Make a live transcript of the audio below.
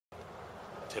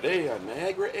Today on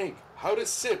Niagara Ink, how to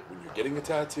sip when you're getting a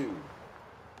tattoo.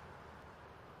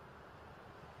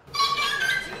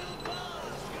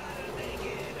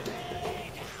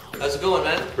 How's it going,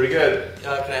 man? Pretty good.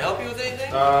 Can I help you with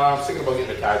anything? I'm thinking about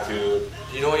getting a tattoo.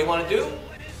 Do you know what you want to do?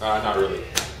 Not really.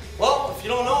 Well, if you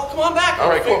don't know, come on back. All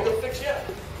right, cool. They'll fix you up.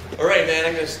 All right, man,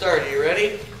 I'm going to start. Are you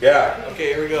ready? Yeah.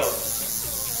 Okay, here we go.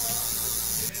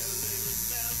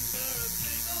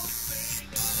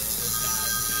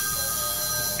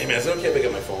 Hey man, is it okay if I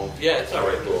get my phone? Yeah, it's all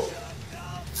right. Cool.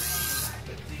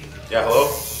 Yeah, hello?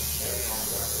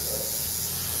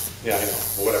 Yeah, I know.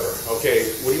 Well, whatever. Okay,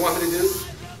 what do you want me to do?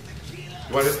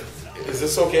 You want to, is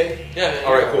this okay? Yeah, man.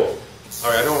 All right, cool. All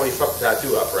right, I don't want you to fuck the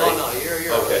tattoo up, right? Oh, no,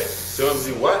 you're okay. Right. So I'm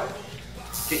gonna do what?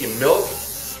 Get you milk?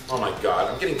 Oh my God,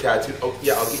 I'm getting tattooed. Oh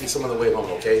yeah, I'll give you some on the way home.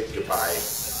 Okay. Goodbye.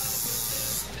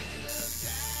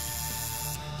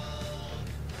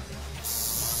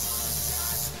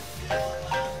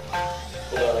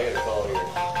 Hold on, I got a call here.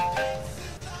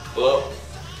 Hello?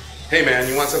 Hey man,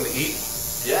 you want something to eat?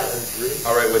 Yeah, that's great.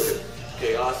 All right, wicked.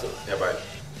 Okay, awesome. Yeah, bye.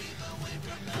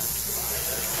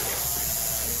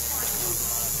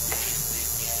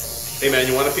 Hey man,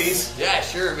 you want a piece? Yeah,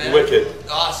 sure, man. Wicked.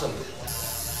 Awesome.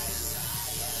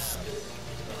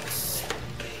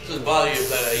 Doesn't bother you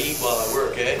if I eat while I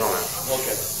work, eh? No, man.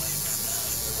 Okay.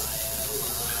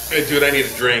 Hey dude, I need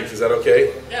a drink. Is that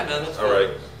okay? Yeah, man, that's All fine.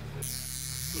 right.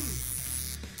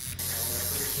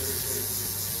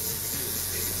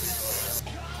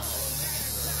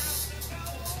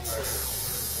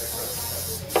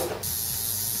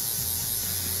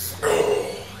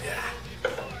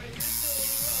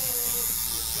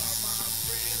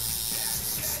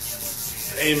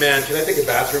 Hey man, can I take a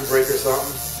bathroom break or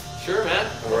something? Sure, man.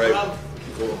 All right. No problem.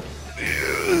 Cool.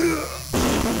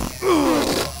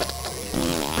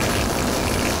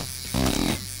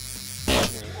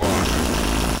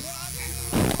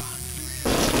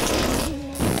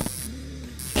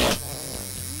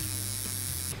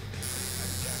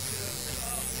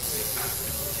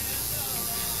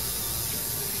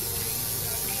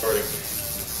 Starting.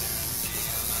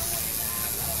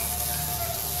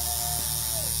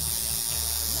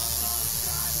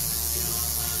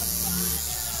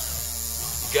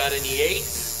 Got any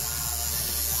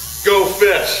eights? Go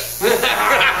fish!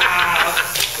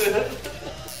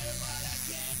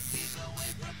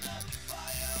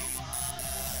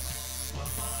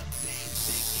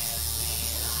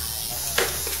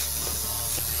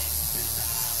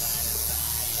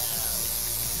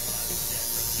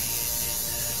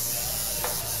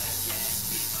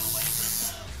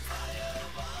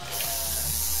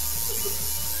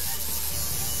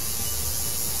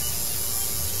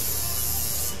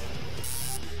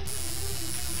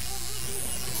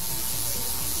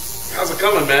 How's it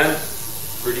coming, man?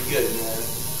 Pretty good, man.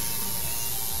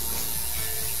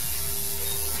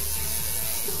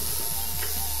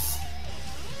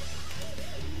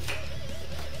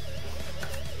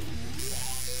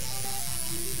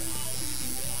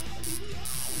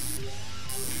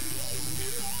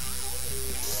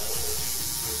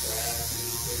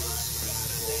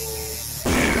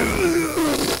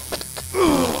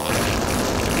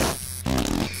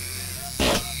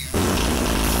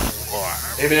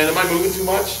 Hey man, am I moving too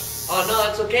much? Oh, no,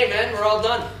 that's okay, man. We're all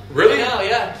done. Really? Right now,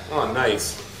 yeah. Oh,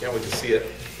 nice. Can't wait to see it.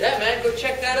 Yeah, man, go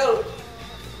check that out.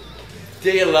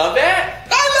 Do you love it?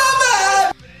 I love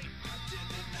it!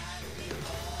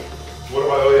 What do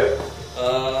I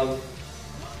owe you?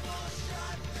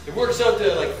 It works out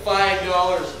to like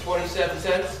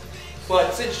 $5.27.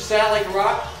 But since you sat like a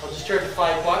rock, I'll just charge you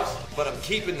 $5. But I'm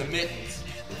keeping the mittens.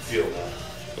 Deal, man.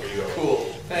 There you go. Cool.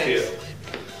 Thanks. See ya.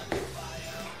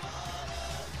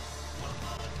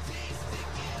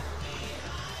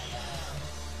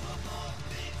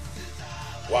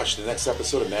 Watch the next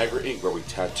episode of Niagara Ink, where we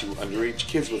tattoo underage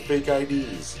kids with fake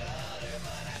IDs.